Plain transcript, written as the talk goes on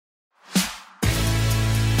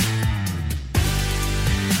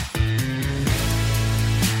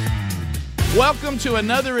Welcome to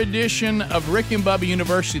another edition of Rick and Bubba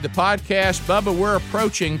University, the podcast. Bubba, we're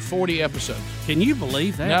approaching 40 episodes. Can you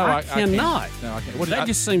believe that? No, I cannot. No, I can't. That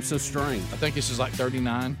just seems so strange. I think this is like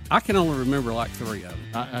 39. I can only remember like 3 of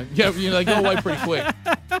them. Yeah, they go away pretty quick.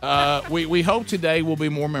 We hope today will be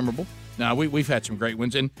more memorable. Now, we've had some great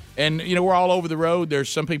ones, and we're all over the road. There's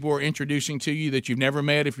some people who are introducing to you that you've never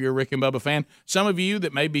met if you're a Rick and Bubba fan. Some of you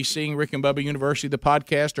that may be seeing Rick and Bubba University, the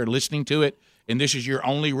podcast, or listening to it, and this is your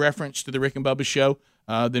only reference to the Rick and Bubba show,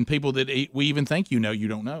 then people that we even think you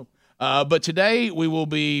don't know. But today we will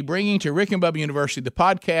be bringing to Rick and Bubba University, the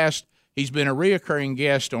podcast. He's been a reoccurring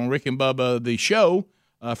guest on Rick and Bubba, the show,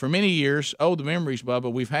 for many years. Oh, the memories,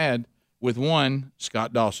 Bubba, we've had with one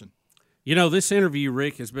Scott Dawson. You know, this interview,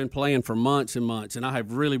 Rick, has been playing for months and months, and I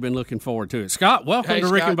have really been looking forward to it. Scott, welcome to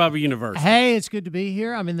Rick and Bubba University. Hey, it's good to be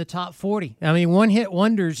here. I'm in the top 40. I mean, one-hit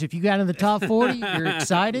wonders. If you got in the top 40, you're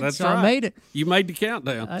excited. That's so right. I made it. You made the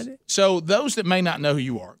countdown. So those that may not know who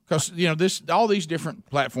you are, because all these different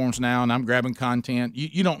platforms now, and I'm grabbing content,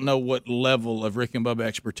 you don't know what level of Rick and Bubba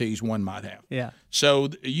expertise one might have. Yeah. So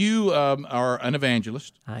you are an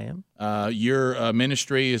evangelist. I am. Your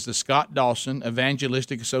ministry is the Scott Dawson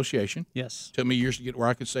Evangelistic Association. Yes. Took me years to get where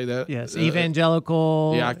I could say that. Yes.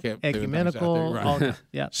 Evangelical. Yeah, I kept doing things out ecumenical. there, right.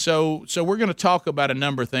 Yeah. So we're going to talk about a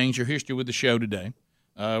number of things, your history with the show today.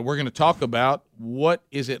 We're going to talk about what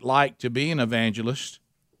is it like to be an evangelist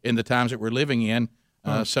in the times that we're living in,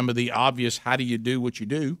 some of the obvious, how do you do what you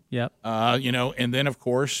do? Yep. And then, of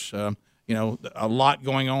course, a lot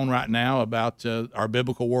going on right now about our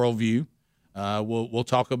biblical worldview. We'll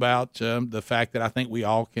talk about the fact that I think we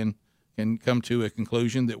all can come to a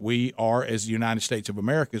conclusion that we are, as the United States of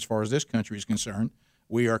America, as far as this country is concerned,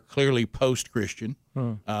 we are clearly post-Christian.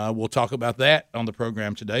 We'll talk about that on the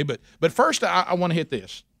program today. But first, I want to hit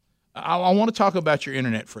this. I want to talk about your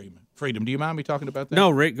internet freedom. Do you mind me talking about that?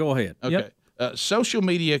 No, Rick, go ahead. Okay. Yep. Social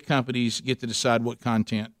media companies get to decide what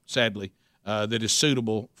content, sadly, that is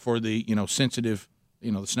suitable for the sensitive,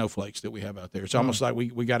 the snowflakes that we have out there. It's almost like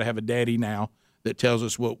we got to have a daddy now that tells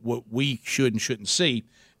us what we should and shouldn't see.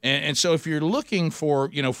 And so if you're looking for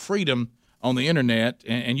freedom on the internet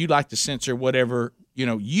and you like to censor whatever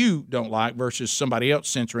you don't like versus somebody else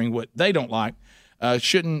censoring what they don't like,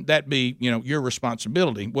 shouldn't that be your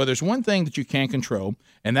responsibility? Well, there's one thing that you can control,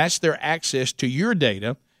 and that's their access to your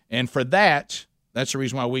data. And for that's the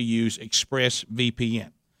reason why we use ExpressVPN.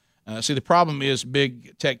 See, the problem is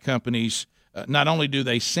big tech companies, not only do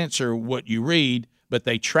they censor what you read, but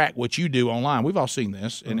they track what you do online. We've all seen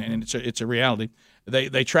this, and it's a reality.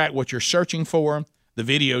 They track what you're searching for, the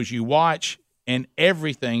videos you watch, and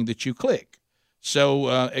everything that you click. So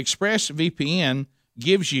ExpressVPN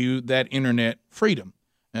gives you that internet freedom.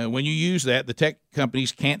 When you use that, the tech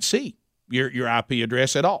companies can't see your IP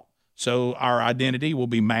address at all. So our identity will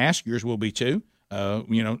be masked. Yours will be too.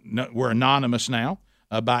 We're anonymous now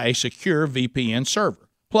by a secure VPN server.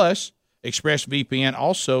 Plus, ExpressVPN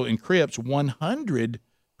also encrypts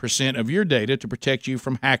 100% of your data to protect you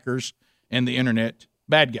from hackers and the internet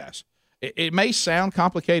bad guys. It may sound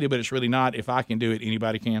complicated, but it's really not. If I can do it,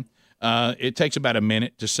 anybody can. It takes about a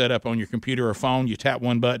minute to set up on your computer or phone. You tap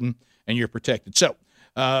one button, and you're protected. So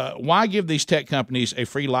why give these tech companies a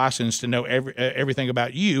free license to know everything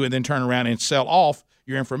about you and then turn around and sell off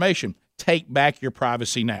your information? Take back your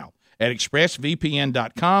privacy now at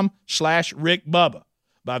expressvpn.com/RickBubba.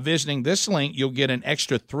 By visiting this link, you'll get an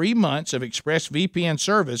extra 3 months of ExpressVPN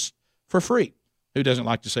service for free. Who doesn't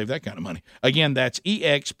like to save that kind of money? Again, that's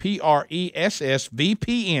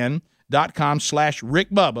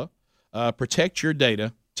expressvpn.com/RickBubba. Protect your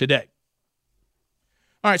data today.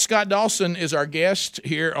 All right, Scott Dawson is our guest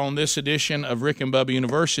here on this edition of Rick and Bubba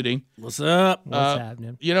University. What's up? What's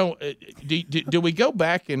happening? Do we go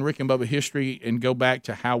back in Rick and Bubba history and go back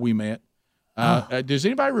to how we met? Does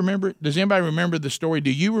anybody remember? Does anybody remember the story?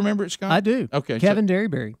 Do you remember it, Scott? I do. Okay. Kevin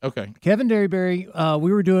Derryberry. Okay. Kevin Derryberry,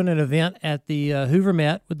 we were doing an event at the Hoover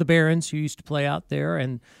Met with the Barons, who used to play out there,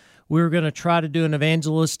 and we were going to try to do an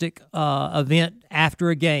evangelistic event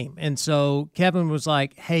after a game. And so Kevin was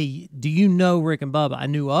like, hey, do you know Rick and Bubba? I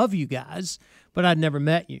knew of you guys, but I'd never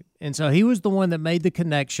met you. And so he was the one that made the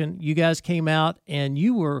connection. You guys came out, and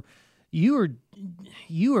you were a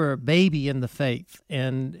baby in the faith,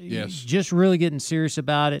 and yes, just really getting serious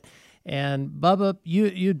about it. And Bubba,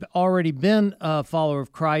 you'd already been a follower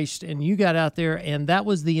of Christ, and you got out there, and that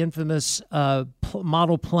was the infamous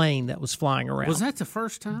model plane that was flying around. Was that the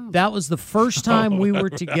first time? That was the first time we were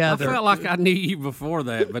together. I felt like I knew you before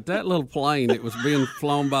that, but that little plane that was being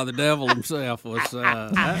flown by the devil himself was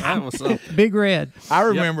that was something. Big Red. I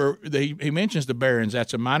remember he mentions the Barons.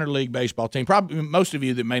 That's a minor league baseball team. Probably most of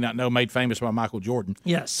you that may not know, made famous by Michael Jordan.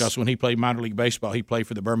 Yes. Because when he played minor league baseball, he played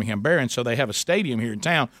for the Birmingham Barons. So they have a stadium here in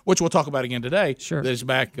town, which we'll talk about again today. Sure. That is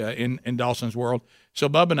back in Dawson's World. So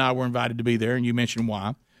Bubba and I were invited to be there, and you mentioned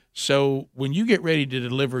why. So when you get ready to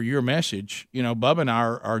deliver your message, Bubba and I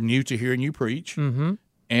are new to hearing you preach. Mm-hmm.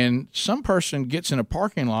 And some person gets in a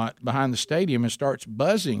parking lot behind the stadium and starts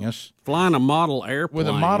buzzing us. Flying a model airplane. With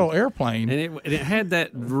a model airplane. And it had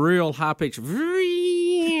that real high-pitched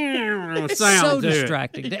sound so to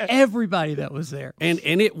distracting to everybody that was there. And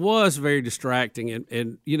it was very distracting.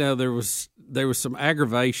 And there was some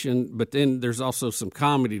aggravation, but then there's also some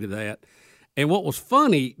comedy to that. And what was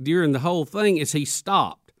funny during the whole thing is he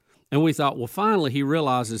stopped. And we thought, well, finally he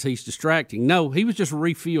realizes he's distracting. No, he was just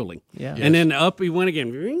refueling. Yeah. And then up he went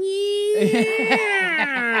again.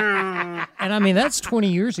 And I mean, that's 20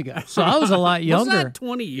 years ago. So I was a lot younger. Was that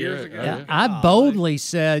 20 years ago? Yeah. I boldly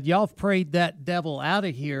said, y'all prayed that devil out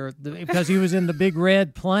of here because he was in the Big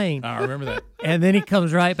Red plane. I remember that. And then he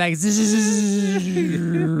comes right back. So,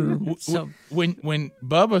 when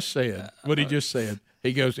Bubba said what he just said,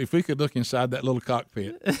 he goes, if we could look inside that little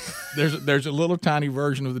cockpit, there's a little tiny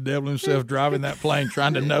version of the devil himself driving that plane,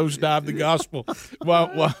 trying to nosedive the gospel.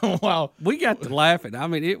 While we got to laughing. I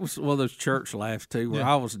mean, it was one of those church laughs too, where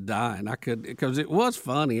I was dying. I could because it was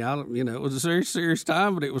funny. It was a very serious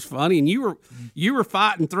time, but it was funny, and you were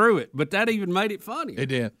fighting through it. But that even made it funny. It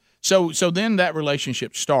did. So then that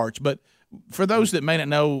relationship starts. But for those that may not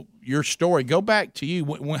know your story, go back to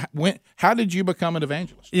you. How did you become an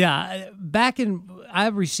evangelist? Yeah, I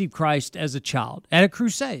received Christ as a child at a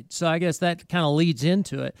crusade, so I guess that kind of leads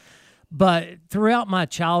into it. But throughout my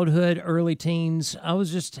childhood, early teens, I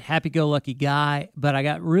was just a happy-go-lucky guy, but I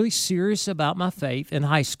got really serious about my faith in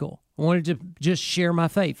high school. I wanted to just share my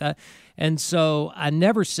faith. And so I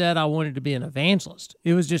never said I wanted to be an evangelist.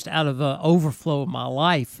 It was just out of the overflow of my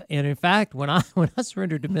life. And in fact, when I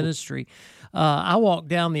surrendered to ministry, I walked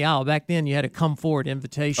down the aisle. Back then, you had a come forward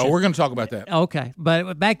invitation. Oh, we're going to talk about that. Okay.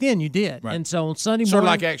 But back then, you did. Right. And so on Sunday morning. Sort of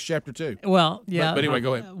like Acts chapter 2. Well, yeah. But anyway,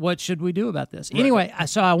 go ahead. What should we do about this? Right. Anyway,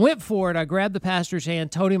 so I went for it. I grabbed the pastor's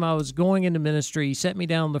hand, told him I was going into ministry. He set me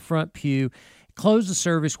down on the front pew, closed the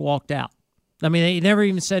service, walked out. I mean, he never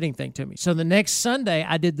even said anything to me. So the next Sunday,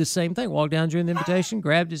 I did the same thing. Walked down during the invitation,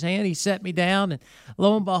 grabbed his hand. He set me down, and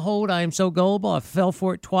lo and behold, I am so gullible. I fell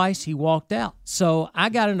for it twice. He walked out. So I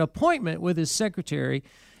got an appointment with his secretary,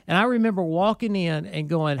 and I remember walking in and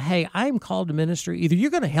going, hey, I am called to ministry. Either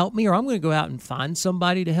you're going to help me or I'm going to go out and find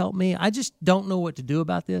somebody to help me. I just don't know what to do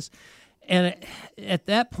about this. And at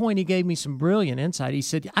that point, he gave me some brilliant insight. He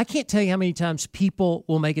said, I can't tell you how many times people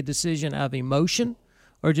will make a decision out of emotion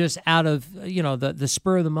or just out of, the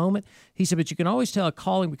spur of the moment. He said, but you can always tell a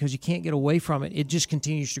calling because you can't get away from it. It just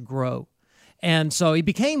continues to grow. And so he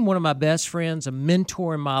became one of my best friends, a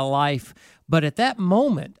mentor in my life. But at that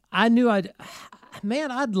moment, I knew I'd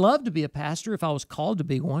love to be a pastor if I was called to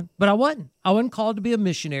be one, but I wasn't. I wasn't called to be a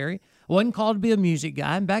missionary. I wasn't called to be a music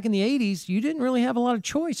guy. And back in the 80s, you didn't really have a lot of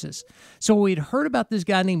choices. So we'd heard about this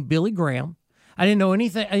guy named Billy Graham. I didn't know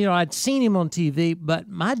anything. I'd seen him on TV, but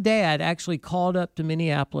my dad actually called up to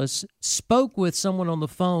Minneapolis, spoke with someone on the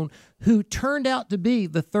phone who turned out to be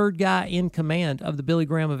the third guy in command of the Billy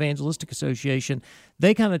Graham Evangelistic Association.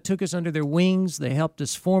 They kind of took us under their wings. They helped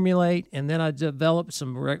us formulate, and then I developed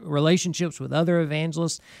some relationships with other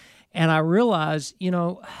evangelists. And I realized,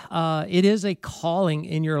 it is a calling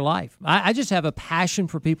in your life. I just have a passion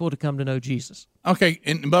for people to come to know Jesus. Okay,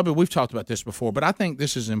 and Bubba, we've talked about this before, but I think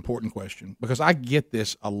this is an important question because I get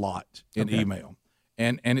this a lot in email,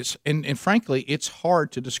 and frankly, it's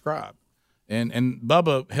hard to describe. And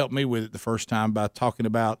Bubba helped me with it the first time by talking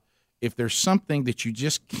about if there's something that you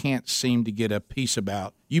just can't seem to get a peace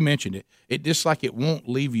about. You mentioned it. It just like it won't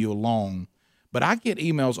leave you alone. But I get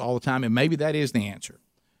emails all the time, and maybe that is the answer.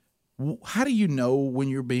 How do you know when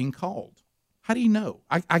you're being called? How do you know?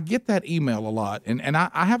 I get that email a lot, and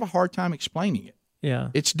I have a hard time explaining it. Yeah.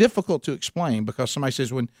 It's difficult to explain because somebody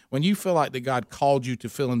says, when you feel like that God called you to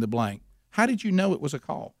fill in the blank, how did you know it was a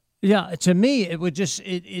call? Yeah, to me, it would just,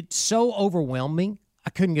 it's so overwhelming, I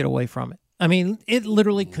couldn't get away from it. I mean, it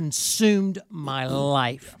literally consumed my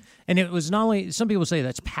life. And it was not only, some people say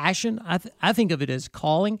that's passion. I think of it as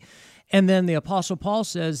calling. And then the Apostle Paul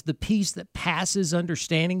says the peace that passes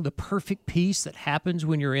understanding, the perfect peace that happens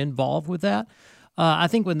when you're involved with that. I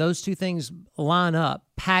think when those two things line up,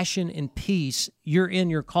 passion and peace, you're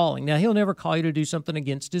in your calling. Now, he'll never call you to do something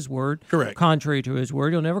against his word, Correct. contrary to his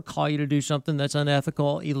word. He'll never call you to do something that's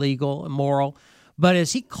unethical, illegal, immoral. But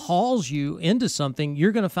as he calls you into something,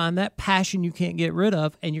 you're going to find that passion you can't get rid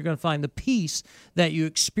of, and you're going to find the peace that you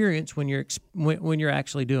experience when you're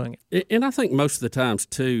actually doing it. And I think most of the times,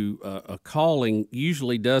 too, a calling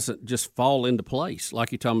usually doesn't just fall into place.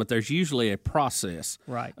 Like you're talking about, there's usually a process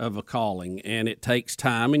of a calling, and it takes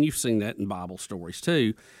time, and you've seen that in Bible stories,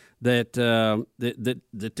 too, that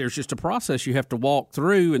there's just a process you have to walk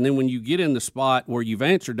through, and then when you get in the spot where you've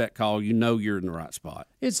answered that call, you know you're in the right spot.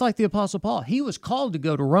 It's like the Apostle Paul. He was called to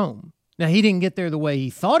go to Rome. Now, he didn't get there the way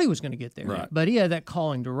he thought he was going to get there, right, but he had that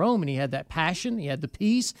calling to Rome, and he had that passion, he had the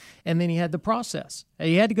peace, and then he had the process.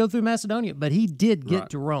 He had to go through Macedonia, but he did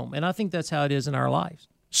get to Rome, and I think that's how it is in our lives.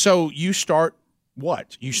 So you start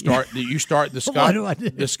what? You start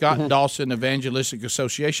the Scott Dawson Evangelistic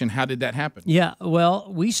Association. How did that happen? Yeah,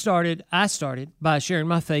 well, I started by sharing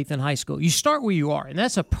my faith in high school. You start where you are, and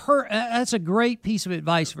that's a great piece of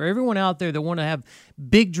advice for everyone out there that want to have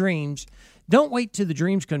big dreams. Don't wait till the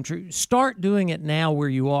dreams come true. Start doing it now where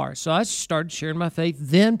you are. So I started sharing my faith.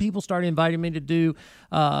 Then people started inviting me to do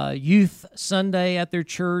youth Sunday at their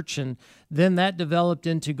church, and then that developed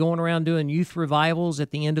into going around doing youth revivals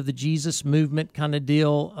at the end of the Jesus movement kind of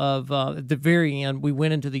deal. At the very end, we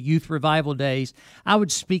went into the youth revival days. I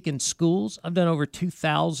would speak in schools. I've done over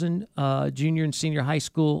 2,000 junior and senior high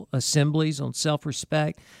school assemblies on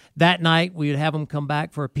self-respect. That night, we would have them come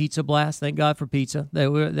back for a pizza blast. Thank God for pizza.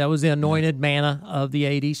 That was the anointed manna of the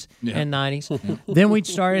 80s and 90s. Then we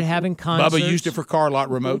started having concerts. Bubba used it for car lot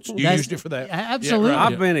remotes. You used it for that. Absolutely.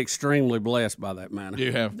 I've been extremely blessed by that manna.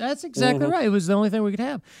 You have. That's exactly right. It was the only thing we could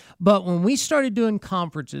have. But when we started doing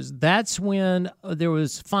conferences, that's when there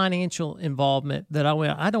was financial involvement that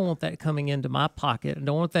I don't want that coming into my pocket. I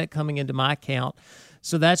don't want that coming into my account.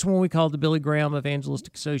 So that's when we called the Billy Graham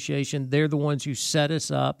Evangelistic Association. They're the ones who set us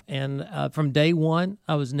up. And from day one,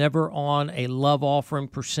 I was never on a love offering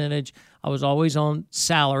percentage. I was always on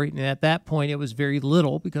salary. And at that point, it was very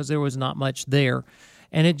little because there was not much there.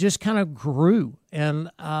 And it just kind of grew. And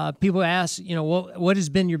people ask, what has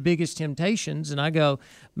been your biggest temptations? And I go,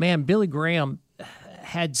 man, Billy Graham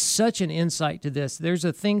had such an insight to this. There's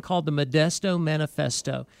a thing called the Modesto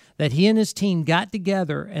Manifesto that he and his team got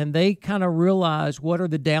together, and they kind of realized what are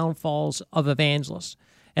the downfalls of evangelists.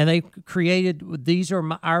 And they created, these are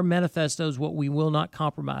our manifestos, what we will not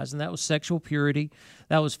compromise. And that was sexual purity,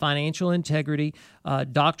 that was financial integrity,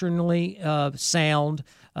 doctrinally sound,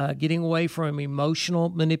 getting away from emotional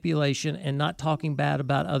manipulation, and not talking bad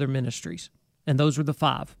about other ministries. And those were the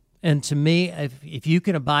 5. And to me, if you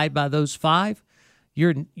can abide by those 5,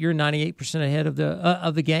 you're 98% ahead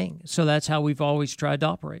of the gang. So that's how we've always tried to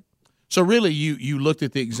operate. So really, you looked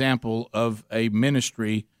at the example of a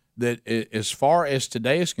ministry that, as far as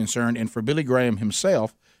today is concerned, and for Billy Graham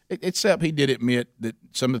himself, except he did admit that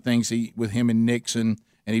some of the things with him and Nixon,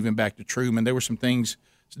 and even back to Truman, there were some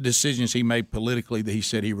decisions he made politically that he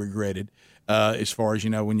said he regretted. As far as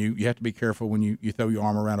when you have to be careful when you throw your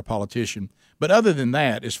arm around a politician. But other than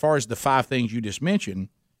that, as far as the 5 things you just mentioned,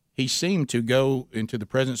 he seemed to go into the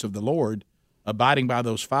presence of the Lord, abiding by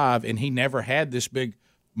those 5, and he never had this big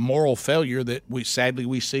moral failure that we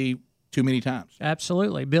see too many times.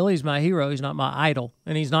 Absolutely. Billy's my hero. He's not my idol,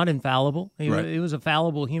 and he's not infallible. He was a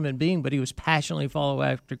fallible human being, but he was passionately following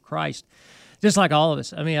after Christ, just like all of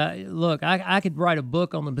us. I mean, I could write a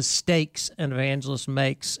book on the mistakes an evangelist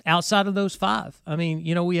makes outside of those 5. I mean,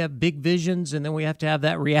 we have big visions, and then we have to have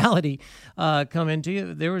that reality come into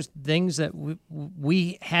you. There was things that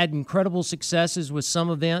we had incredible successes with some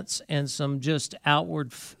events, and some just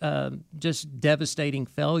outward, just devastating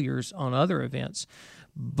failures on other events.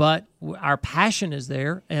 But our passion is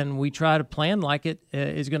there, and we try to plan like it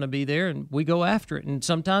is going to be there, and we go after it. And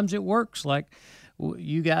sometimes it works. Like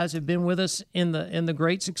you guys have been with us in the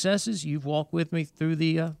great successes. You've walked with me through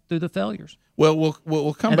the failures. Well,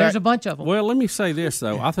 we'll come back. There's a bunch of them. Well, let me say this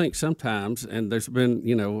though. I think sometimes, and there's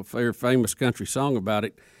been a very famous country song about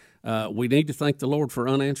it. We need to thank the Lord for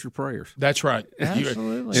unanswered prayers. That's right.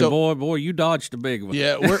 Absolutely. So, boy, you dodged a big one.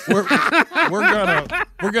 Yeah, we're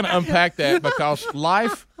gonna unpack that because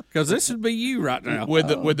life. Because this would be you right now.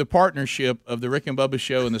 With the partnership of the Rick and Bubba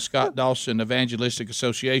Show and the Scott Dawson Evangelistic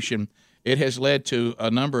Association, it has led to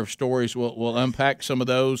a number of stories. We'll unpack some of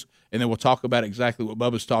those, and then we'll talk about exactly what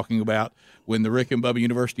Bubba's talking about when the Rick and Bubba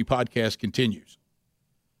University podcast continues.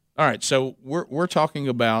 All right, so we're talking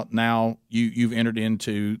about now. You've entered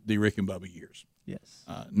into the Rick and Bubba years. Yes.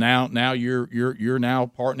 Now you're now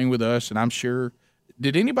partnering with us, and I'm sure.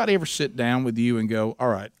 Did anybody ever sit down with you and go, all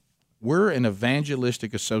right, we're an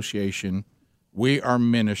evangelistic association. We are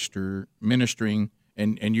ministering,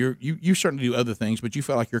 and you certainly do other things, but you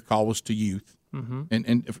felt like your call was to youth. Mm-hmm.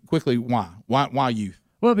 And quickly, why youth?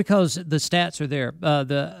 Well, because the stats are there.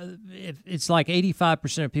 It's like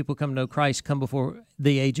 85% of people come to know Christ come before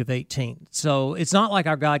the age of 18. So it's not like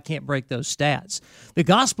our God can't break those stats. The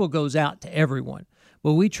gospel goes out to everyone.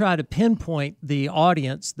 Well, we try to pinpoint the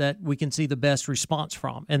audience that we can see the best response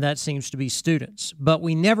from, and that seems to be students. But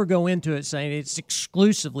we never go into it saying it's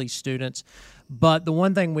exclusively students. But the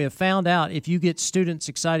one thing we have found out, if you get students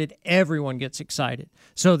excited, everyone gets excited.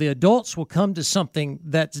 So the adults will come to something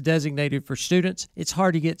that's designated for students. It's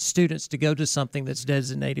hard to get students to go to something that's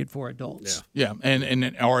designated for adults. Yeah.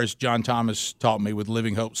 And or as John Thomas taught me with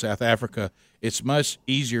Living Hope South Africa, it's much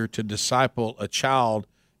easier to disciple a child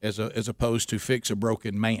as opposed to fix a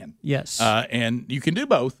broken man. Yes. And you can do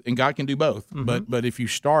both, and God can do both. Mm-hmm. But if you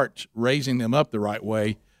start raising them up the right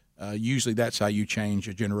way, usually that's how you change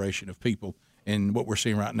a generation of people. And what we're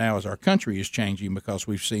seeing right now is our country is changing because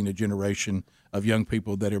we've seen a generation of young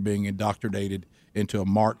people that are being indoctrinated into a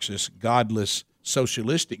Marxist, godless,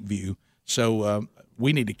 socialistic view. So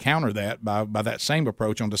we need to counter that by that same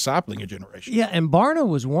approach on discipling a generation. Yeah, and Barna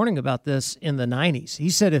was warning about this in the 90s.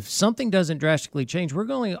 He said if something doesn't drastically change, we're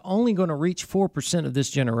only going to reach 4% of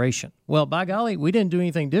this generation. Well, by golly, we didn't do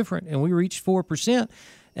anything different, and we reached 4%.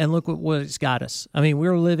 And look what it's got us. I mean,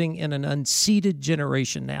 we're living in an unseated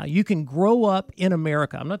generation now. You can grow up in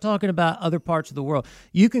America. I'm not talking about other parts of the world.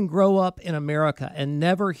 You can grow up in America and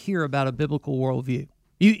never hear about a biblical worldview.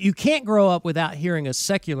 You can't grow up without hearing a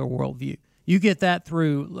secular worldview. You get that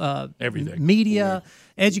through everything, media,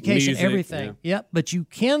 education, music, everything. yeah. Yep. But you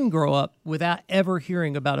can grow up without ever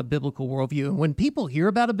hearing about a biblical worldview. And when people hear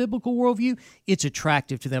about a biblical worldview, it's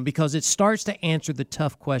attractive to them because it starts to answer the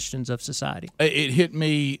tough questions of society. It hit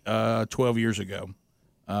me 12 years ago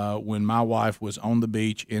when my wife was on the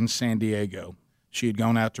beach in San Diego. She had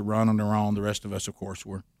gone out to run on her own. The rest of us, of course,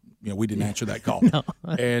 we didn't answer that call. No.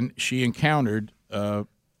 And she encountered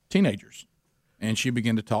teenagers. And she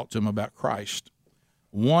began to talk to them about Christ.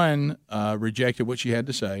 One rejected what she had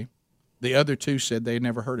to say. The other two said they had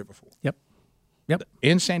never heard it before. Yep.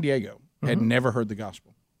 In San Diego, had never heard the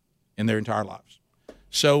gospel in their entire lives.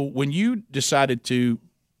 So when you decided to,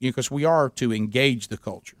 because we are to engage the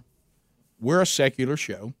culture, we're a secular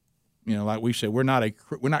show. Like we said, we're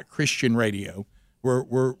not Christian radio.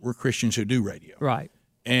 We're Christians who do radio. Right.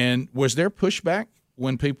 And was there pushback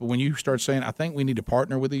when you start saying, I think we need to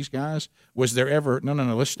partner with these guys? Was there ever, no,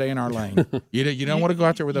 let's stay in our lane. You don't want to go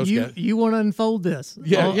out there with those guys. You want to unfold this.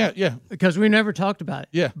 Yeah. Because we never talked about it.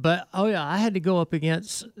 Yeah. But, I had to go up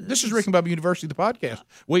against. This is Rick and Bubba University, the podcast.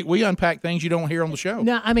 We unpack things you don't hear on the show.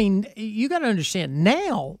 Now, I mean, you got to understand,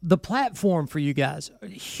 now the platform for you guys,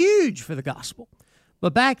 huge for the gospel.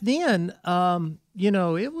 But back then,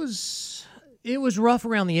 it was rough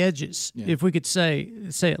around the edges, if we could say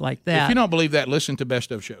it like that. If you don't believe that, listen to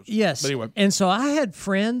Best Of shows. Yes. But anyway. And so I had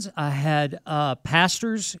friends, I had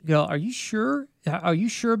pastors go, are you sure? Are you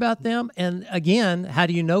sure about them? And again, how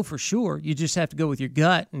do you know for sure? You just have to go with your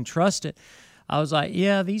gut and trust it. I was like,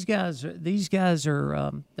 yeah, these guys are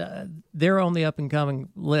they're on the up and coming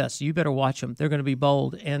list. You better watch them. They're going to be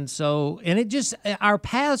bold. And our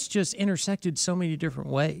paths just intersected so many different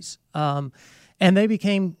ways. And they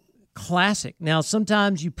became classic. Now,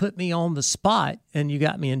 sometimes you put me on the spot and you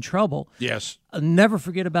got me in trouble. Yes. I'll never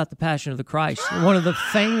forget about the Passion of the Christ. One of the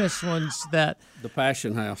famous ones that... The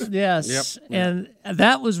Passion House. Yes. Yep. And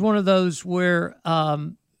that was one of those where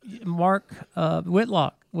Mark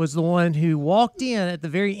Whitlock was the one who walked in at the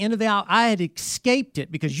very end of the hour. I had escaped it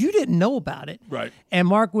because you didn't know about it. Right. And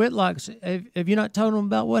Mark Whitlock said, have you not told him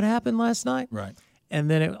about what happened last night? Right. And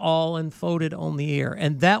then it all unfolded on the air.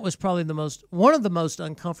 And that was probably one of the most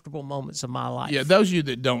uncomfortable moments of my life. Yeah, those of you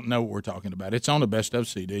that don't know what we're talking about, it's on the Best Of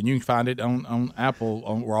CD, and you can find it on Apple,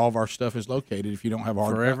 where all of our stuff is located if you don't have a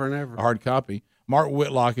hard copy. Mark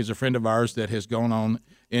Whitlock is a friend of ours that has gone on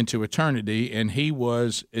into eternity, and he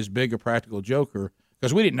was as big a practical joker,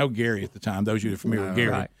 because we didn't know Gary at the time, those of you that are familiar with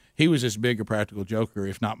Gary. Right. He was as big a practical joker,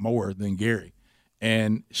 if not more, than Gary.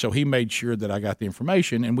 And so he made sure that I got the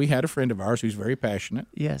information, and we had a friend of ours who's very passionate.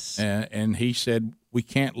 Yes. And he said, we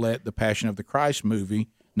can't let the Passion of the Christ movie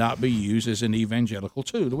not be used as an evangelical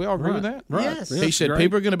tool. Do we all agree with that? Right. Yes. He said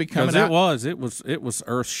people are going to be coming out. It was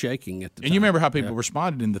earth shaking at the time. And you remember how people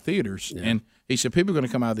responded in the theaters. Yeah. And he said people are going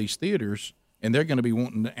to come out of these theaters, and they're going to be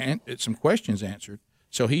wanting some questions answered.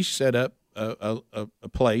 So he set up a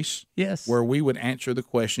place where we would answer the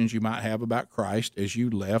questions you might have about Christ as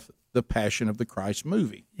you left the Passion of the Christ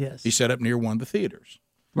movie. Yes. He set up near one of the theaters.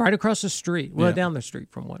 Right across the street. Well, Yeah. down the street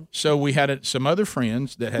from one. So we had some other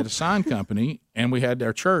friends that had a sign company, and we had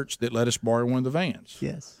our church that let us borrow one of the vans.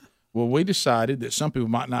 Yes. Well, we decided that some people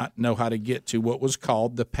might not know how to get to what was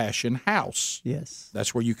called the Passion House. Yes.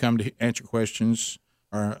 That's where you come to answer questions,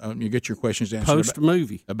 or you get your questions answered Post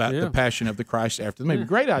movie about the passion of the Christ after the movie.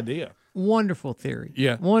 Great idea. Wonderful theory.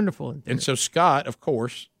 Yeah. Wonderful theory. And so Scott, of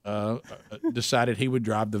course, decided he would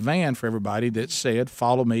drive the van for everybody that said,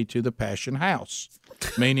 "Follow me to the Passion House,"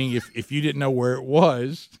 meaning if you didn't know where it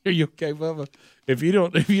was, are you okay, Bubba? If you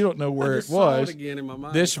don't know where it was, again in my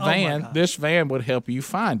mind. this van would help you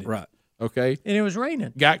find it. Right. Okay. And it was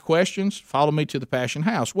raining. Got questions? Follow me to the Passion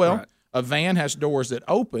House. Well, Right. a van has doors that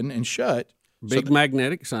open and shut. Big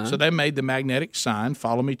magnetic sign. So they made the magnetic sign,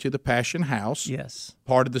 "Follow me to the Passion House." Yes.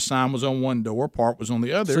 Part of the sign was on one door, part was on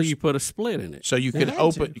the other. so you put a split in it. So you could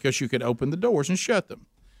open because you could open the doors and shut them.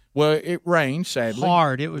 Well, it rained sadly.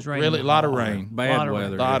 Hard. It was raining. Really, a lot of hard. rain. Bad lot of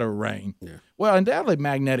weather. A lot of rain. Well, undoubtedly,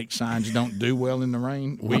 magnetic signs don't do well in the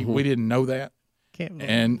rain. We didn't know that, Can't believe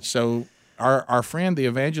and so our friend, the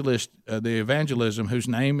evangelism, whose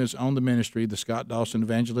name is on the ministry, the Scott Dawson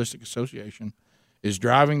Evangelistic Association, is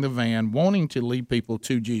driving the van, wanting to lead people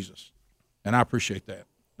to Jesus, and I appreciate that.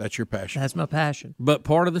 That's your passion. That's my passion. But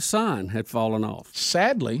part of the sign had fallen off.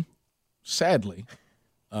 Sadly,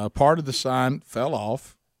 part of the sign fell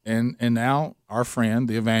off, and now our friend,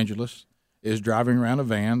 the evangelist, is driving around a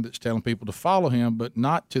van that's telling people to follow him, but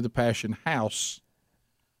not to the Passion House.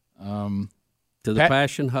 To the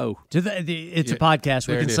Passion Ho. It's a podcast.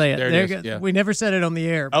 We there can it is. say it. There it There is, you go. yeah. We never said it on the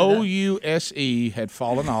air. but, OUSE had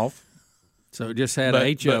fallen off, So it just had but,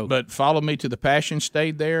 a HO. but follow me to the Passion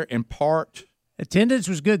stayed there, and part. attendance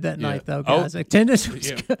was good that night, though, Oh, guys. Attendance was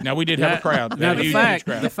Yeah. good. Now we did have a crowd. Now A the huge fact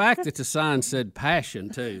crowd. that the sign said passion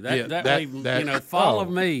too. Yeah, That even, follow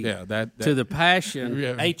me Yeah, that to the passion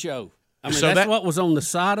Yeah. HO. I mean So that's that- what was on the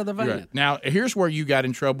side of the van. Right. Now here's where you got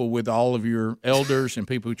in trouble with all of your elders and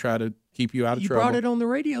people who try to keep you out of You trouble. brought it on the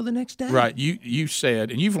radio the next day. Right. You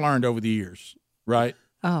said, and you've learned over the years, right?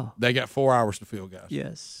 Oh, They got 4 hours to fill, guys.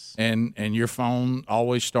 yes. And your phone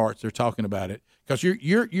always starts. They're talking about it because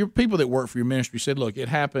your people that work for your ministry said, look, it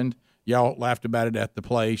happened. Y'all laughed about it at the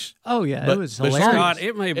place. Oh, yeah. But- it was but hilarious. God,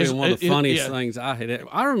 it may have been one of the funniest yeah. things I had.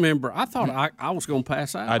 I remember. I thought I was going to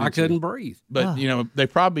pass out. I did I couldn't too. breathe But they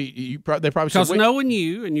probably said, because knowing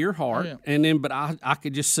you and your heart, yeah. and then but I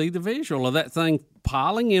could just see the visual of that thing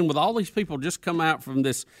piling in with all these people just come out from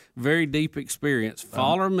this very deep experience.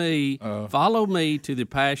 Follow me to the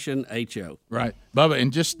Passion HO. right, Bubba,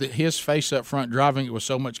 and just his face up front driving it with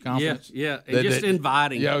so much confidence. Yeah, and just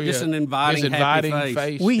inviting, Yeah, just yeah. an inviting, His inviting happy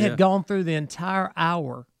face. We had gone through the entire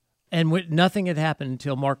hour, and nothing had happened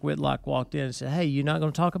until Mark Whitlock walked in and said, "Hey, you're not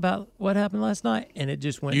going to talk about what happened last night?" And it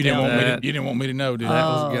just went You didn't down. want me to. You didn't want me to know, did you? That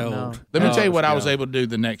was Oh, gold. no. Let me tell you it what I was gold. able to do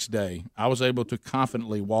the next day. I was able to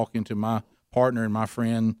confidently walk into my partner and my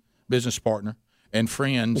friend, business partner, and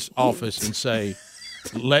friend's office and say,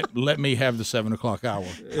 "Let me have the 7 o'clock hour.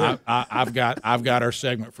 I've got our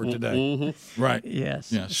segment for today." Right?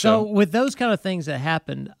 Yes. Yeah, so so- with those kind of things that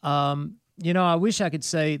happened, I wish I could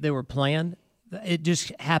say they were planned. It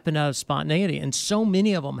just happened out of spontaneity, and so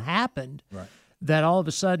many of them happened that all of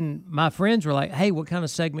a sudden my friends were like, "Hey, what kind of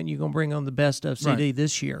segment you gonna bring on the Best of CD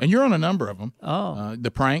this year?" And you're on a number of them. Oh.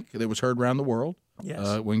 The prank that was heard around the world.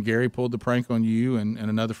 Yes. When Gary pulled the prank on you and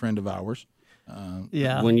another friend of ours.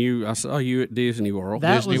 Yeah, When I saw you at Disney World.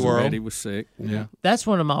 That Disney was- World. Betty was sick. Yeah. that's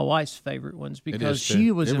one of my wife's favorite ones because is, too.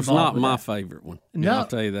 she was It was involved not with my that. favorite one. No. I'll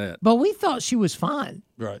tell you that. But we thought she was fine,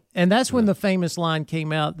 Right. and that's when the famous line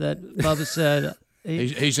came out that Bubba said,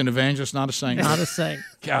 He's an evangelist, not a saint. "Not a saint."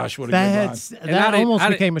 Gosh, what a That good had, line. that I didn't- almost I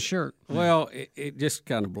didn't- became a shirt. Well, it just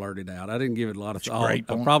kind of blurted out. I didn't give it a lot of thought. great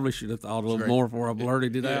I point. probably should have thought a little more before I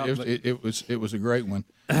blurted it out. but It was a great one.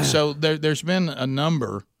 So there's been a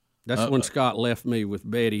number. that's when Scott left me with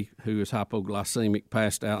Betty, who is hypoglycemic,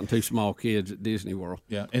 passed out, and two small kids at Disney World.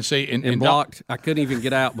 Yeah, and see, And Doc- blocked. I couldn't even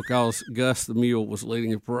get out because Gus the mule was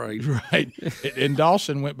leading a parade. right, and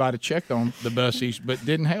Dawson went by to check on the bussies, but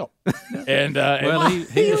didn't help. And Well,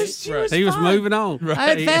 he was fine. moving on. I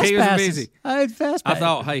had fast he was passes. busy. I had fast I passes.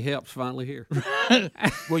 thought, hey, help's finally here.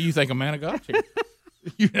 well, you think a man of God's here?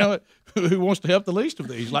 You know, who wants to help the least of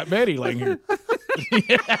these, like Betty laying here.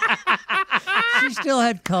 She still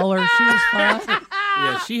had color. She was fine.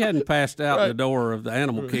 Yeah, she hadn't passed out the door of the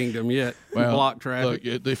animal kingdom yet. Blocked traffic.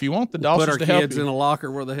 Look, if you want the Put Dawsons our to help kids you, in a locker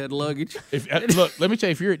where they had luggage. look, let me tell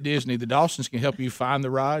you, if you're at Disney, the Dawsons can help you find the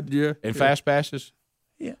ride. Yeah, and fast passes.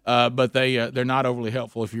 Yeah. But they're not overly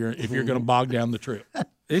helpful if you're going to bog down the trip.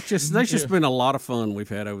 It's just been a lot of fun we've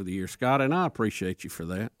had over the years, Scott, and I appreciate you for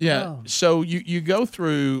that. Yeah. Oh. So you go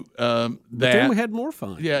through that. But then we had more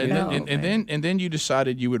fun. Yeah, and then you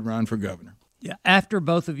decided you would run for governor. Yeah, after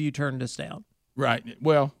both of you turned us down. Right.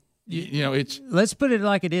 Well, it's. Let's put it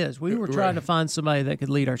like it is. We were trying to find somebody that could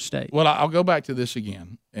lead our state. Well, I'll go back to this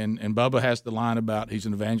again, and Bubba has the line about he's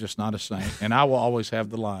an evangelist, not a saint, and I will always have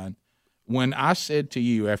the line. When I said to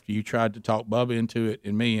you after you tried to talk Bubba into it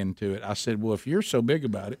and me into it, I said, well, if you're so big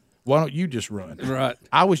about it, why don't you just run? Right.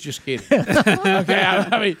 I was just kidding. Okay.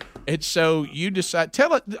 I mean, it's so you decide.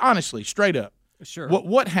 Tell it honestly, straight up. Sure.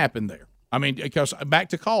 What happened there? I mean, because back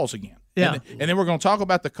to calls again. Yeah. And then we're going to talk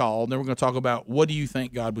about the call, and then we're going to talk about what do you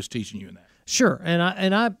think God was teaching you in that. Sure,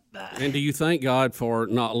 and do you thank God for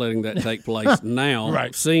not letting that take place now?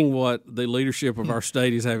 Right. Seeing what the leadership of our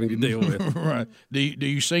state is having to deal with. Right. Do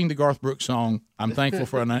you sing the Garth Brooks song? I'm thankful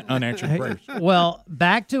for unanswered prayers. Well,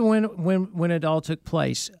 back to when it all took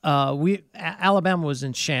place. Alabama was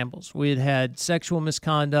in shambles. We had sexual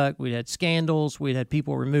misconduct. We had scandals. We had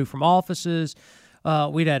people removed from offices.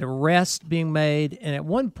 We'd had arrests being made, and at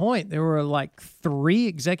one point there were like 3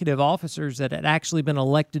 executive officers that had actually been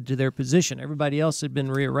elected to their position. Everybody else had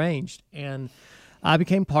been rearranged, and I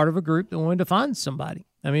became part of a group that wanted to find somebody.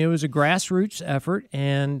 I mean, it was a grassroots effort,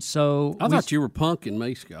 and so I thought you were punking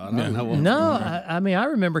me, Scott. I mean, I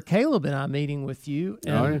remember Caleb and I meeting with you,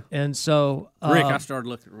 and so Rick, I started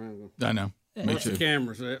looking around. I know. Where's the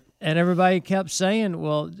cameras at? And everybody kept saying,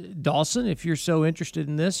 well, Dawson, if you're so interested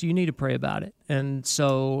in this, you need to pray about it. And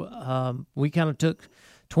so we kind of took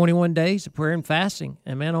 21 days of prayer and fasting.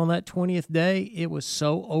 And, man, on that 20th day, it was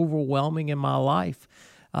so overwhelming in my life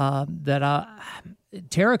that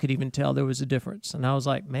Tara could even tell there was a difference. And I was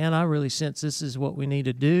like, man, I really sense this is what we need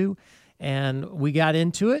to do. And we got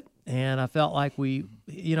into it. And I felt like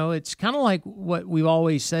it's kind of like what we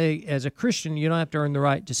always say as a Christian, you don't have to earn the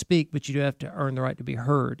right to speak, but you do have to earn the right to be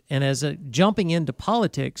heard. And as jumping into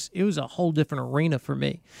politics, it was a whole different arena for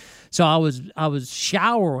me. So I was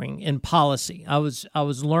showering in policy. I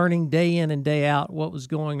was learning day in and day out what was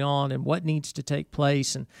going on and what needs to take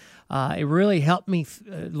place. And it really helped me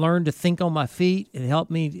learn to think on my feet. It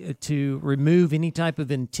helped me to remove any type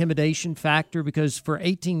of intimidation factor, because for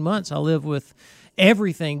 18 months I lived with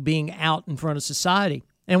everything being out in front of society,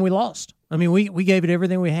 and we lost. I mean, we gave it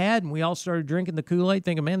everything we had, and we all started drinking the Kool-Aid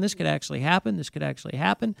thinking, man, this could actually happen. This could actually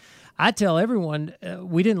happen. I tell everyone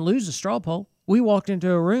we didn't lose a straw poll. We walked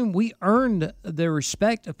into a room. We earned the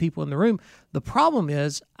respect of people in the room. The problem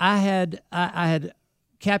is I had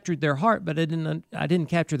captured their heart, but I didn't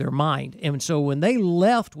capture their mind. And so when they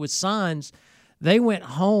left with signs, they went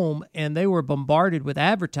home and they were bombarded with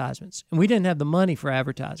advertisements, and we didn't have the money for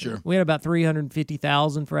advertising. Sure. We had about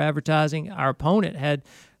 $350,000 for advertising. Our opponent had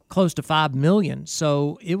close to $5 million,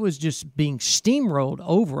 so it was just being steamrolled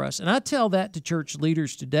over us. And I tell that to church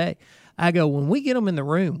leaders today. I go, when we get them in the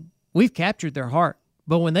room, we've captured their heart.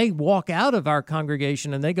 But when they walk out of our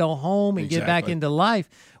congregation and they go home and get back into life,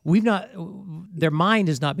 their mind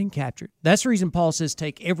has not been captured. That's the reason Paul says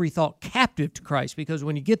take every thought captive to Christ, because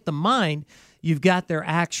when you get the mind, you've got their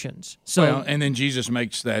actions. So, and then Jesus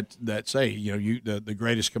makes that say, the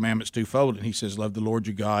greatest commandment's twofold, and he says, love the Lord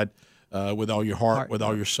your God with all your heart, with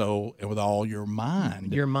all your soul, and with all your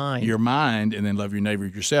mind. Your mind, and then love your neighbor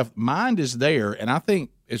as yourself. Mind is there, and I think,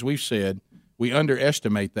 as we've said, we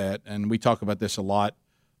underestimate that, and we talk about this a lot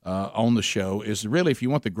on the show, is really, if you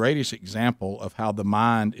want the greatest example of how the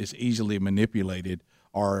mind is easily manipulated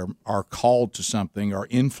or called to something or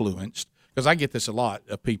influenced, because I get this a lot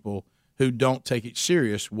of people who don't take it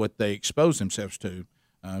serious what they expose themselves to.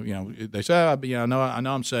 They say, I know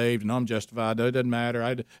I'm saved, I know I'm justified, it doesn't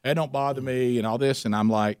matter, it don't bother me, and all this, and I'm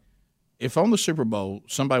like, if on the Super Bowl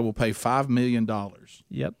somebody will pay $5 million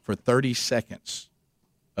for 30 seconds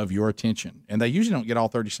of your attention, and they usually don't get all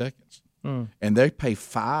 30 seconds, and they pay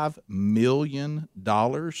 $5 million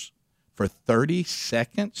for 30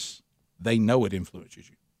 seconds, they know it influences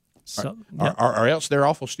you. So, or else they're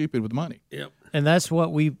awful stupid with money. Yep. And that's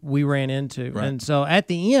what we ran into. Right. And so at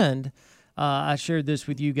the end, I shared this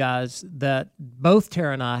with you guys, that both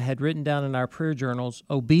Tara and I had written down in our prayer journals,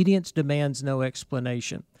 obedience demands no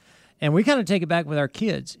explanation. And we kind of take it back with our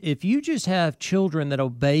kids. If you just have children that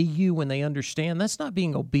obey you when they understand, that's not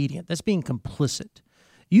being obedient. That's being complicit.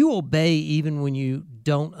 You obey even when you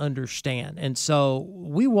don't understand. And so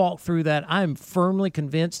we walk through that. I'm firmly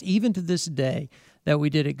convinced, even to this day, that we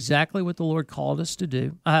did exactly what the Lord called us to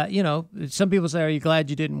do. Some people say, are you glad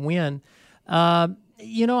you didn't win?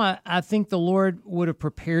 I think the Lord would have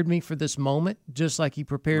prepared me for this moment, just like He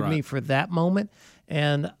prepared me for that moment.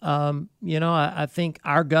 And, I think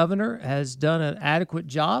our governor has done an adequate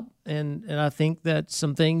job. And I think that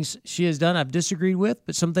some things she has done I've disagreed with,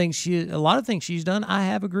 but a lot of things she's done I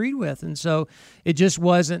have agreed with. And so it just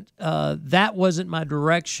wasn't, that wasn't my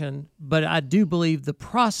direction. But I do believe the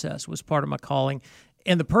process was part of my calling.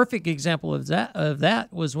 And the perfect example of that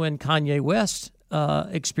was when Kanye West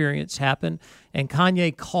experience happened, and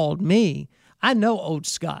Kanye called me. I know Old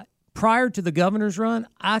Scott. Prior to the governor's run,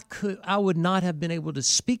 I would not have been able to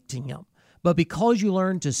speak to him. But because you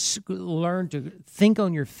learn to think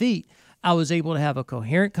on your feet, I was able to have a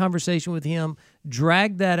coherent conversation with him,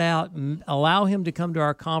 drag that out, and allow him to come to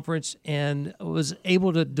our conference, and was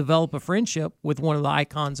able to develop a friendship with one of the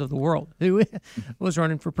icons of the world who was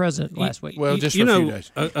running for president last week. Well, just for a few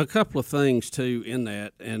days. A couple of things, too, in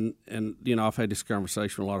that, and I've had this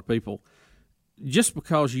conversation with a lot of people. Just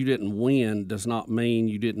because you didn't win does not mean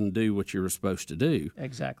you didn't do what you were supposed to do.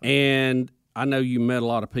 Exactly. And I know you met a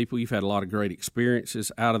lot of people. You've had a lot of great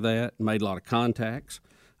experiences out of that, made a lot of contacts.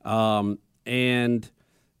 It's and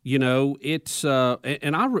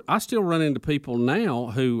I still run into people now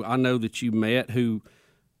who I know that you met who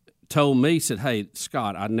told me, said, "Hey,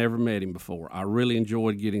 Scott, I'd never met him before. I really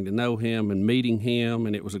enjoyed getting to know him and meeting him,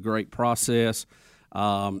 and it was a great process."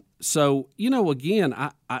 Again,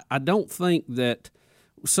 I don't think that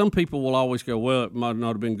some people will always go, well, it might not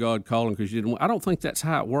have been God calling because you didn't. I don't think that's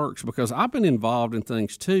how it works, because I've been involved in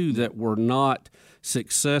things too that were not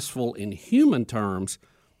successful in human terms,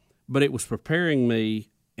 but it was preparing me,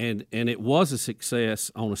 and it was a success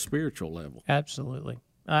on a spiritual level. Absolutely.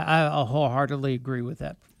 I wholeheartedly agree with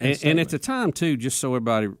that. And at the time too, just so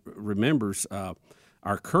everybody remembers,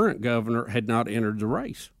 our current governor had not entered the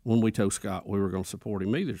race when we told Scott we were going to support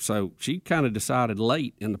him either. So she kind of decided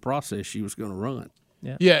late in the process she was going to run.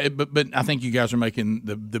 Yeah, but I think you guys are making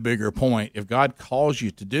the bigger point. If God calls you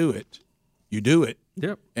to do it, you do it.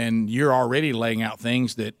 Yep. And you're already laying out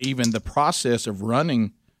things that even the process of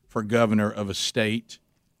running for governor of a state,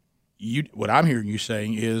 what I'm hearing you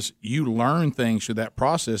saying is you learn things through that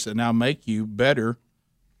process that now make you better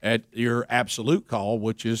at your absolute call,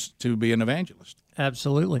 which is to be an evangelist.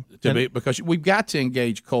 Absolutely. Because we've got to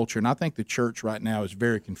engage culture, and I think the church right now is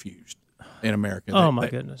very confused in America. My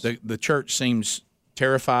goodness. The church seems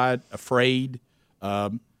terrified, afraid,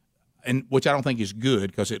 and which I don't think is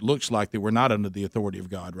good, because it looks like that we're not under the authority of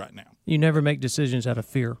God right now. You never make decisions out of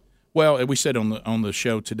fear. Well, we said on the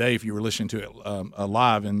show today, if you were listening to it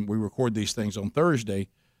live, and we record these things on Thursday,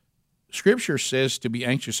 Scripture says to be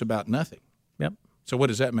anxious about nothing. Yep. So what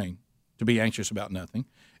does that mean? To be anxious about nothing.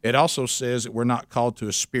 It also says that we're not called to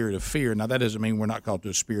a spirit of fear. Now, that doesn't mean we're not called to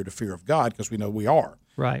a spirit of fear of God, because we know we are.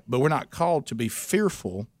 Right. But we're not called to be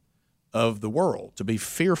fearful of the world, to be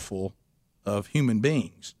fearful of human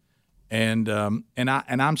beings. And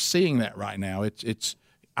I'm seeing that right now.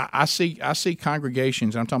 I see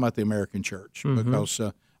congregations, and I'm talking about the American church, because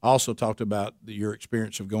I also talked about your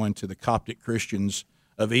experience of going to the Coptic Christians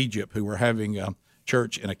of Egypt who were having a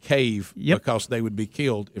church in a cave because they would be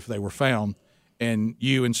killed if they were found. And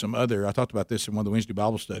you and some other, I talked about this in one of the Wednesday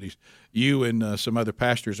Bible studies, you and some other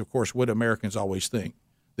pastors, of course, what Americans always think.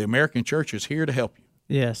 The American church is here to help you.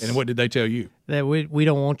 Yes. And what did they tell you? That we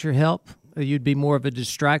don't want your help. You'd be more of a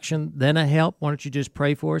distraction than a help. Why don't you just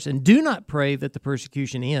pray for us? And do not pray that the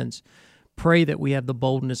persecution ends. Pray that we have the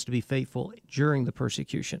boldness to be faithful during the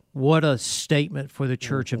persecution. What a statement for the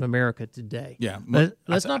Church of America today. Yeah.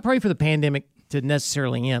 Let's not pray for the pandemic to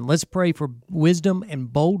necessarily end. Let's pray for wisdom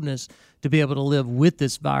and boldness to be able to live with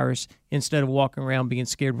this virus instead of walking around being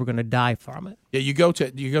scared we're going to die from it. Yeah, you go to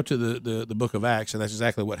the book of Acts, and that's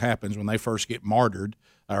exactly what happens when they first get martyred,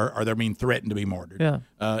 or they're being threatened to be martyred.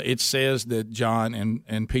 Yeah. It says that John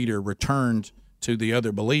and Peter returned to the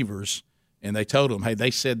other believers, and they told them, hey,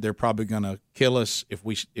 they said they're probably going to kill us if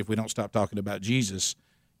we don't stop talking about Jesus.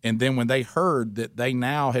 And then when they heard that they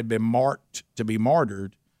now had been marked to be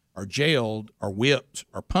martyred or jailed or whipped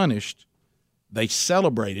or punished, they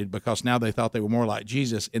celebrated because now they thought they were more like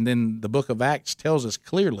Jesus. And then the book of Acts tells us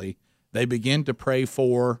clearly they begin to pray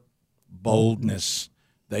for boldness.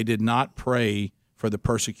 They did not pray for the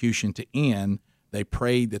persecution to end. They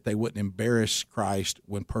prayed that they wouldn't embarrass Christ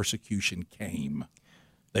when persecution came.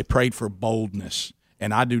 They prayed for boldness.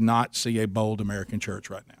 And I do not see a bold American church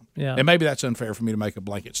right now. Yeah. And maybe that's unfair for me to make a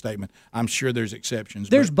blanket statement. I'm sure there's exceptions.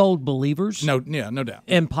 There's bold believers. No doubt.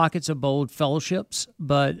 And pockets of bold fellowships.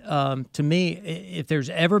 But to me, if there's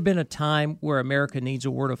ever been a time where America needs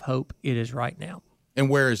a word of hope, it is right now. And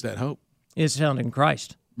where is that hope? It's found in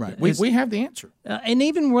Christ. Right. We have the answer. And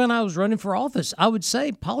even when I was running for office, I would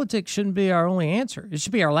say politics shouldn't be our only answer. It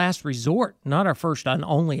should be our last resort, not our first and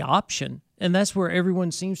only option. And that's where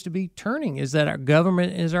everyone seems to be turning, is that our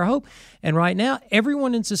government is our hope. And right now,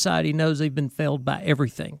 everyone in society knows they've been failed by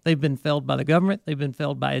everything. They've been failed by the government. They've been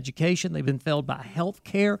failed by education. They've been failed by health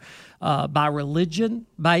care, by religion,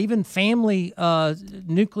 by even family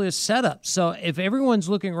nucleus setups. So if everyone's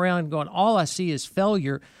looking around and going, all I see is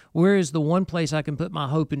failure, where is the one place I can put my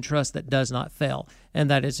hope and trust that does not fail? And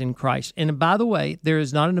that is in Christ. And by the way, there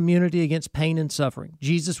is not an immunity against pain and suffering.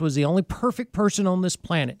 Jesus was the only perfect person on this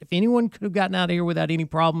planet. If anyone could have gotten out of here without any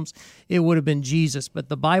problems, it would have been Jesus. But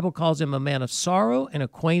the Bible calls him a man of sorrow and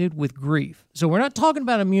acquainted with grief. So we're not talking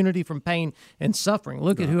about immunity from pain and suffering.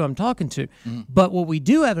 Look at who I'm talking to. But what we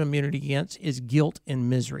do have an immunity against is guilt and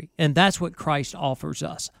misery. And that's what Christ offers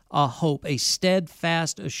us, a hope, a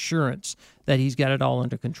steadfast assurance that he's got it all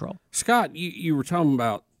under control. Scott, you were talking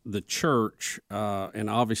about the church and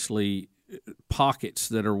obviously pockets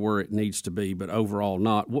that are where it needs to be, but overall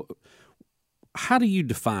not. How do you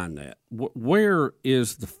define that? Where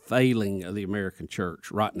is the failing of the American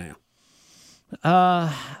church right now?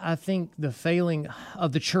 I think the failing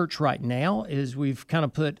of the church right now is we've kind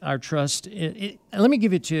of put our trust in it. Let me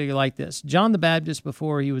give it to you like this. John the Baptist,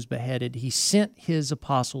 before he was beheaded, he sent his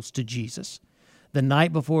apostles to Jesus the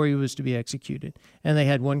night before he was to be executed, and they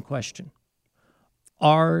had one question.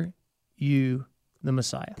 Are you the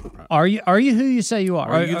Messiah? Are you who you say you are?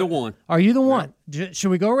 Are you the one? Are you the one? Should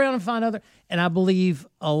we go around and find other? And I believe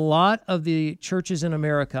a lot of the churches in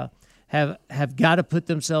America have got to put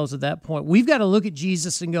themselves at that point. We've got to look at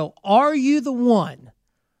Jesus and go, are you the one?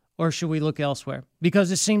 Or should we look elsewhere?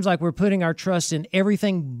 Because it seems like we're putting our trust in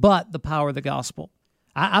everything but the power of the gospel.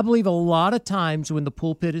 I believe a lot of times when the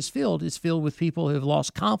pulpit is filled, it's filled with people who have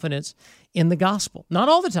lost confidence in the gospel. Not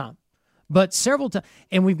all the time, but several times.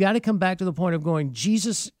 And we've got to come back to the point of going,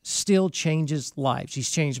 Jesus still changes lives.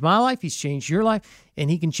 He's changed my life, he's changed your life, and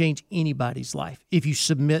he can change anybody's life if you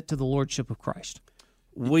submit to the lordship of Christ.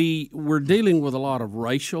 We're dealing with a lot of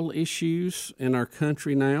racial issues in our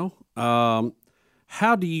country now.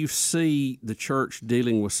 How do you see the church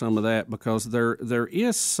dealing with some of that? Because there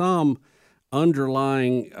is some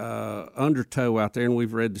underlying undertow out there, and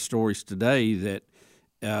we've read the stories today that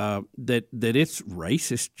it's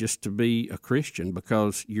racist just to be a Christian,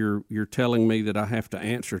 because you're telling me that I have to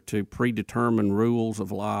answer to predetermined rules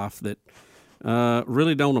of life that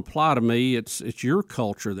really don't apply to me. It's your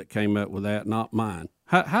culture that came up with that, not mine.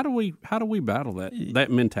 How do we battle that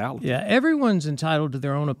mentality? Yeah, everyone's entitled to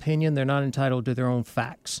their own opinion. They're not entitled to their own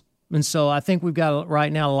facts. And so I think we've got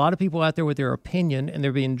right now a lot of people out there with their opinion, and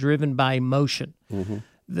they're being driven by emotion. Mm-hmm.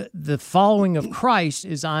 The following of Christ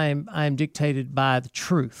is I am dictated by the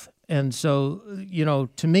truth. And so,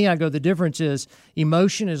 to me, I go, the difference is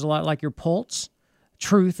emotion is a lot like your pulse.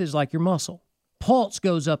 Truth is like your muscle. Pulse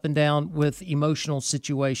goes up and down with emotional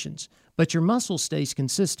situations, but your muscle stays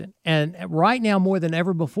consistent. And right now, more than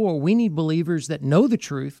ever before, we need believers that know the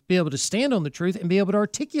truth, be able to stand on the truth, and be able to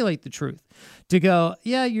articulate the truth. To go,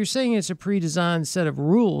 yeah, you're saying it's a pre-designed set of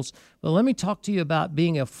rules, but let me talk to you about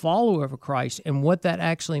being a follower of Christ and what that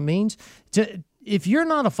actually means. If you're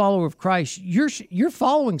not a follower of Christ, you're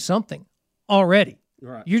following something already.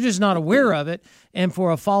 Right. You're just not aware of it. And for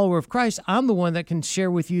a follower of Christ, I'm the one that can share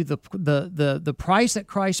with you the price that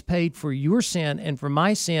Christ paid for your sin and for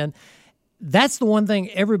my sin. That's the one thing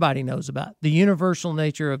everybody knows about, the universal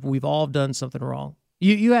nature of we've all done something wrong.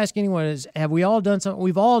 You ask anyone, have we all done something?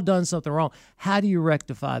 We've all done something wrong. How do you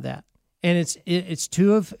rectify that? And it's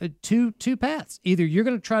two paths. Either you're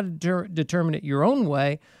going to try to determine it your own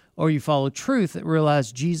way, or you follow truth that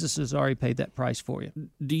realize Jesus has already paid that price for you.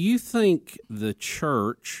 Do you think the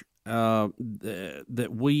church, that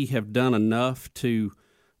we have done enough to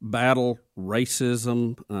battle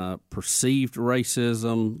racism, perceived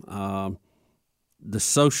racism, the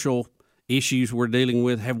social issues we're dealing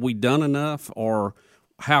with? Have we done enough, or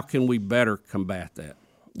how can we better combat that?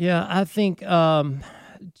 Yeah, I think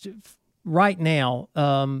right now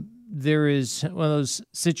there is one of those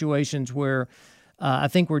situations where I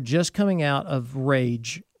think we're just coming out of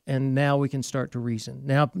rage, and now we can start to reason.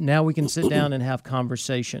 Now we can sit down and have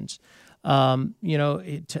conversations. As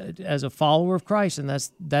a follower of Christ, and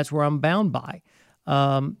that's where I'm bound by.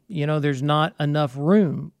 There's not enough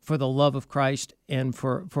room for the love of Christ and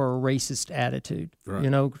for a racist attitude.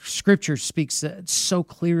 Right. Scripture speaks so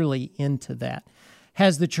clearly into that.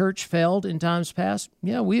 Has the church failed in times past?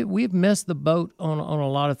 Yeah, we've missed the boat on a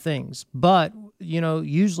lot of things. But,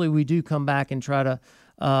 usually we do come back and try to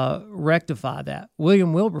rectify that.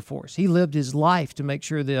 William Wilberforce, he lived his life to make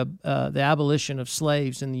sure the abolition of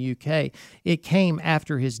slaves in the UK, it came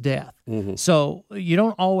after his death. So you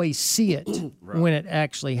don't always see it when it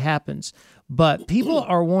actually happens. But people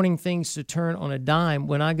are wanting things to turn on a dime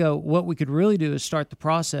when I go, what we could really do is start the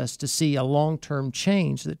process to see a long-term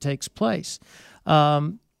change that takes place.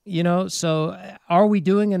 So are we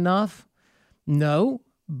doing enough? No.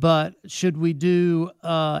 But should we do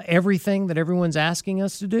everything that everyone's asking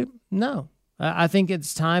us to do? No. I think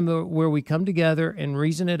it's time where we come together and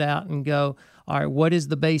reason it out and go, all right, what is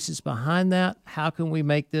the basis behind that? How can we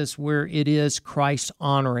make this where it is Christ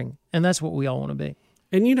honoring? And that's what we all want to be.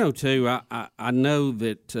 And too, I know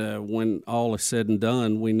that when all is said and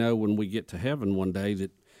done, we know when we get to heaven one day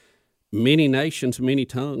that many nations, many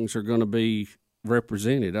tongues are going to be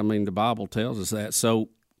represented. I mean, the Bible tells us that. So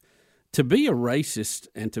to be a racist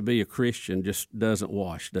and to be a Christian just doesn't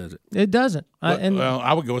wash, does it? It doesn't. Well,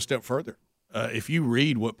 I would go a step further. If you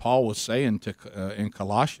read what Paul was saying in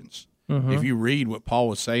Colossians, if you read what Paul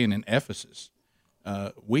was saying in Ephesus,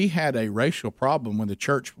 we had a racial problem when the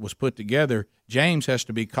church was put together. James has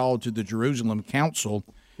to be called to the Jerusalem Council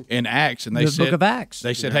in Acts, and they said, book of Acts.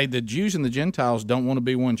 They said, hey, the Jews and the Gentiles don't want to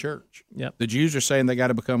be one church. Yep. The Jews are saying they got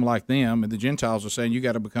to become like them, and the Gentiles are saying you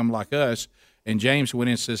got to become like us. And James went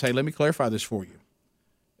in and says, hey, let me clarify this for you.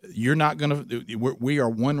 You're not going to. We are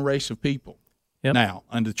one race of people now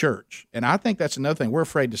under the church, and I think that's another thing. We're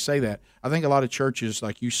afraid to say that. I think a lot of churches,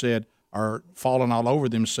 like you said, are falling all over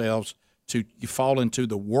themselves to fall into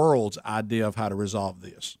the world's idea of how to resolve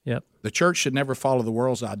this. Yep. The church should never follow the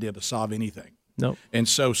world's idea to solve anything. Nope. And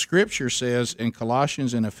so Scripture says in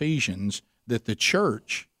Colossians and Ephesians that the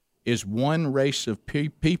church is one race of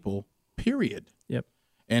people, period. Yep.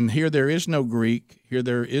 And here there is no Greek, here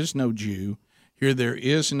there is no Jew, here there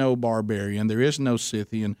is no barbarian, there is no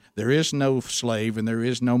Scythian, there is no slave, and there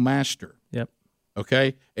is no master. Yep.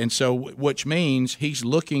 Okay? And so, which means he's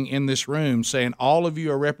looking in this room saying, all of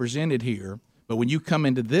you are represented here, but when you come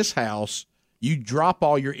into this house, you drop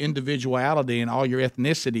all your individuality and all your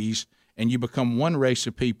ethnicities, and you become one race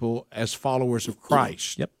of people as followers of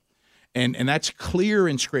Christ. Yep. And that's clear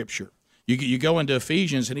in Scripture. You go into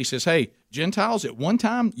Ephesians, and he says, hey, Gentiles, at one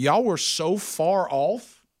time, y'all were so far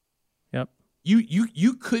off. Yep.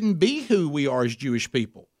 You couldn't be who we are as Jewish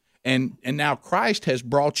people. And now Christ has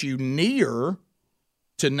brought you near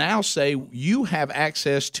to now say you have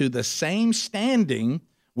access to the same standing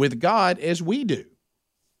with God as we do.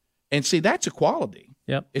 And see, that's equality.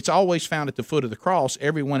 Yep. It's always found at the foot of the cross,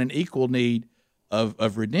 everyone in equal need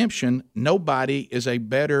of redemption. Nobody is a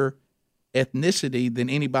better ethnicity than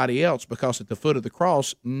anybody else, because at the foot of the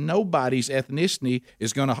cross, nobody's ethnicity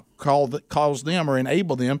is going to cause them or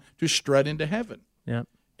enable them to strut into heaven. Yep.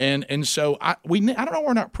 And so I don't know,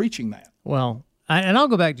 we're not preaching that. Well, and I'll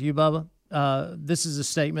go back to you, Bubba. This is a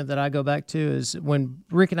statement that I go back to is when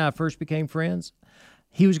Rick and I first became friends,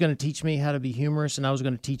 he was going to teach me how to be humorous, and I was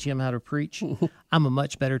going to teach him how to preach. I'm a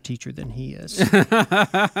much better teacher than he is.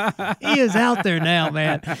 He is out there now,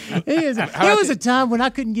 man. He is. There was a time when I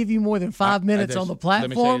couldn't give you more than 5 minutes on the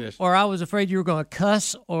platform, or I was afraid you were going to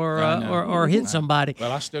cuss or hit somebody.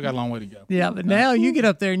 Well, I still got a long way to go. Yeah, but now you get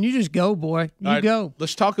up there and you just go, boy. You go.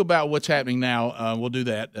 Let's talk about what's happening now. We'll do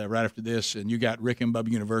that right after this. And you got Rick and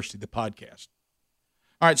Bubba University, the podcast.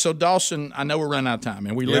 All right, so Dawson, I know we're running out of time,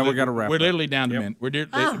 and we got to wrap. We're literally down to a minute.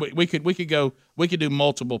 We could do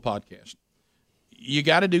multiple podcasts. You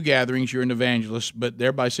got to do gatherings. You're an evangelist, but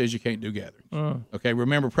everybody says you can't do gatherings. Okay,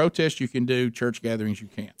 remember, protests you can do, church gatherings you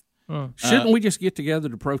can't. Shouldn't we just get together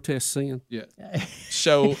to protest sin? Yeah.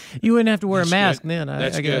 So you wouldn't have to wear a mask then.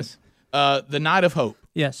 That's I guess. The Night of Hope.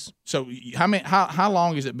 Yes. So how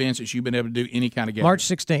long has it been since you've been able to do any kind of gathering? March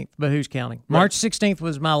 16th, but who's counting? Right. March 16th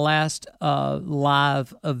was my last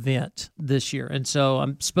live event this year. And so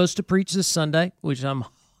I'm supposed to preach this Sunday, which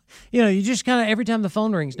you just kind of, every time the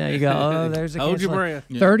phone rings now, you go, oh, there's a cancel. Hold your breath.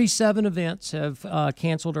 37 events have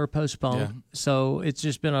canceled or postponed. Yeah. So it's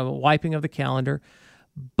just been a wiping of the calendar.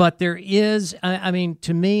 But there is,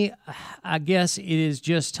 to me, I guess it is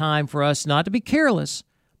just time for us not to be careless,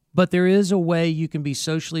 but there is a way you can be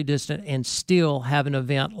socially distant and still have an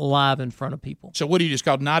event live in front of people. So what do you just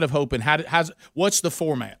call Night of Hope, and what's the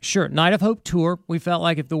format? Sure, Night of Hope tour. We felt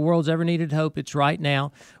like if the world's ever needed hope, it's right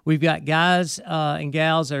now. We've got guys and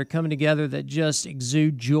gals that are coming together that just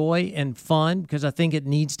exude joy and fun, because I think it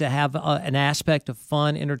needs to have an aspect of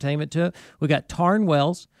fun entertainment to it. We got Tarn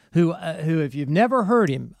Wells, who, if you've never heard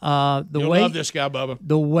him, You'll love this guy, Bubba.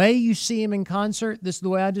 The way you see him in concert, this is the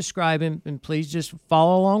way I describe him, and please just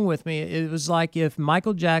follow along with me. It was like if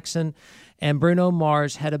Michael Jackson and Bruno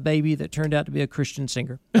Mars had a baby that turned out to be a Christian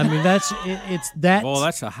singer. I mean, it's that. Well,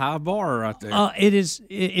 that's a high bar right there. It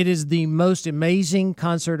is the most amazing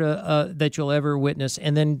concert that you'll ever witness.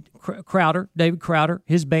 And then Crowder, David Crowder,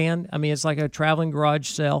 his band. I mean, it's like a traveling garage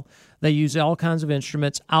sale. They use all kinds of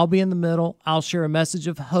instruments. I'll be in the middle. I'll share a message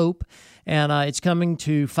of hope. And it's coming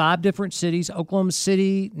to 5 different cities: Oklahoma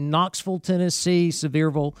City, Knoxville, Tennessee,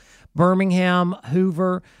 Sevierville, Birmingham,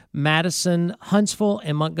 Hoover, Madison, Huntsville,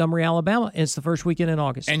 and Montgomery, Alabama. And it's the first weekend in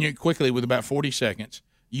August. And you quickly, with about 40 seconds,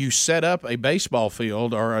 you set up a baseball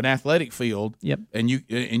field or an athletic field. Yep. And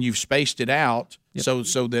you've spaced it out. Yep.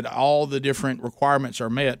 So that all the different requirements are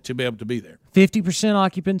met to be able to be there. 50%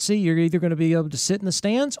 occupancy. You're either going to be able to sit in the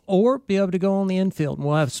stands or be able to go on the infield. And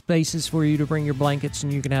we'll have spaces for you to bring your blankets,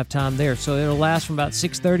 and you can have time there. So it'll last from about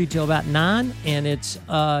 6:30 till about 9. And it's you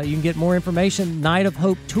can get more information,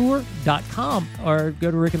 nightofhopetour.com, or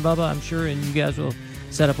go to Rick and Bubba, I'm sure, and you guys will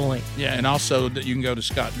set up a link. Yeah, and also you can go to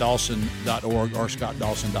scottdawson.org or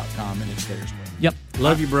scottdawson.com, and it's there as well. Yep.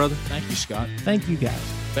 Love you, brother. Thank you, Scott. Thank you, guys.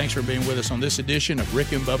 Thanks for being with us on this edition of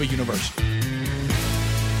Rick and Bubba University.